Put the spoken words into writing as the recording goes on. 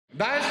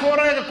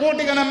ඩයස්පෝරාවක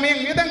කෝටි ගණන් මේ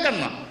වියදම්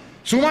කරනවා.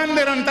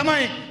 සුමන්දරන්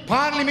තමයි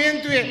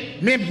පාර්ලිමේන්තුවේ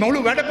මේ මුළු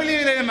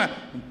වැඩපිළිවෙලම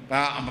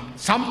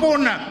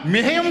සම්පූර්ණ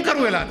මෙහෙයුම්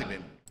කරු වෙලා තිබෙන්නේ.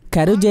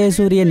 கரு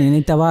ஜெயசூரியன்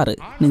நினைத்தவாறு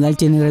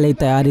நிகழ்ச்சி நிரலை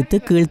தயாரித்து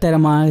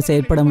கீழ்த்தரமாக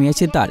செயற்பட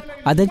முயற்சித்தால்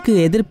அதற்கு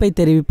எதிர்ப்பை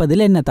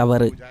தெரிவிப்பதில் என்ன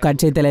தவறு?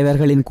 கட்சித்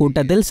தலைவர்களின்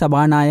கூட்டத்தில்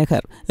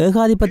சபாநாயகர்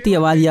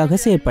ஏகாதிபத்தியவாதியாக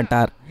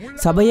செயற்பட்டார்.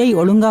 சபையை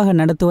ஒழுங்காக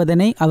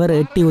நடத்துவதனை அவர்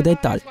எட்டி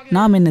உதைத்தால்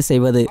நாம் என்ன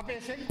செய்வது?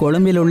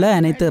 கொழும்பில் உள்ள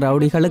அனைத்து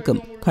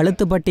ரவுடிகளுக்கும்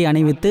கழுத்துப்பட்டி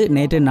அணிவித்து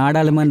நேற்று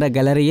நாடாளுமன்ற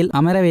கேலரியில்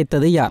அமர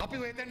வைத்தது யார்?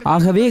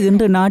 ஆகவே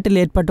இன்று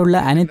நாட்டில்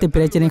ஏற்பட்டுள்ள அனைத்து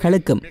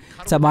பிரச்சினைகளுக்கும்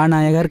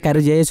சபாநாயகர்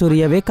கரு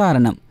ஜெயசூரியவே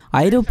காரணம்.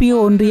 ஐரோப்பிய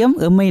ஒன்றியம்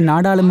எம்மை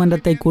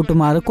நாடாளுமன்றத்தை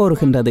கூட்டுமாறு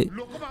கோருகின்றது.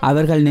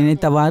 அவர்கள்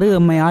நினைத்தவாறு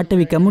எம்மை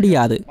ஆட்டுவிக்க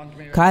முடியாது.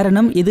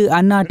 காரணம், இது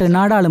அந்நாட்டு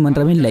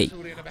நாடாளுமன்றம் இல்லை.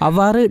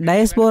 அவ்வாறு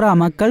டயஸ்போரா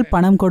மக்கள்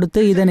பணம்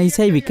கொடுத்து இதனை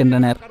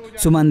செய்விக்கின்றனர்.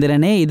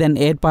 சுமந்திரனே இதன்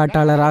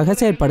ஏற்பாட்டாளராக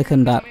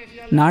செயற்படுகின்றார்.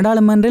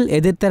 நாடாளுமன்றில்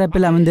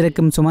எதிர்த்தரப்பில்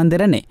அமர்ந்திருக்கும்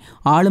சுமந்திரனே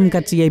ஆளும்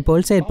கட்சியைப்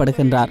போல்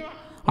செயற்படுகின்றார்.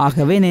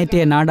 ஆகவே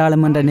நேற்றைய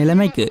நாடாளுமன்ற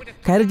நிலைமைக்கு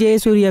கரு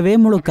ஜெயசூரியவே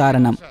முழு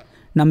காரணம்.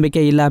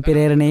 நம்பிக்கையில்லா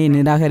பிரேரணையை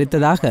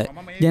நிராகரித்ததாக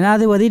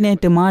ஜனாதிபதி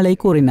நேற்று மாலை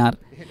கூறினார்.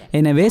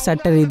 எனவே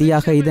சட்ட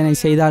ரீதியாக இதனை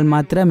செய்தால்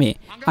மாத்திரமே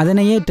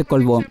அதனை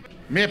ஏற்றுக்கொள்வோம்.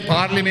 මේ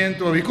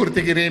පාර්ලිමේන්තුව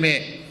විකෘති කිරීමේ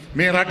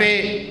මේ රටේ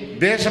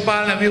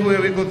දේශපාලන ව්‍යුහය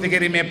විකෘති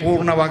කිරීමේ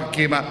පූර්ණ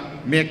වගකීම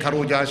මේ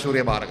කරු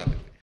ජයසූරිය බාරගන්නවා.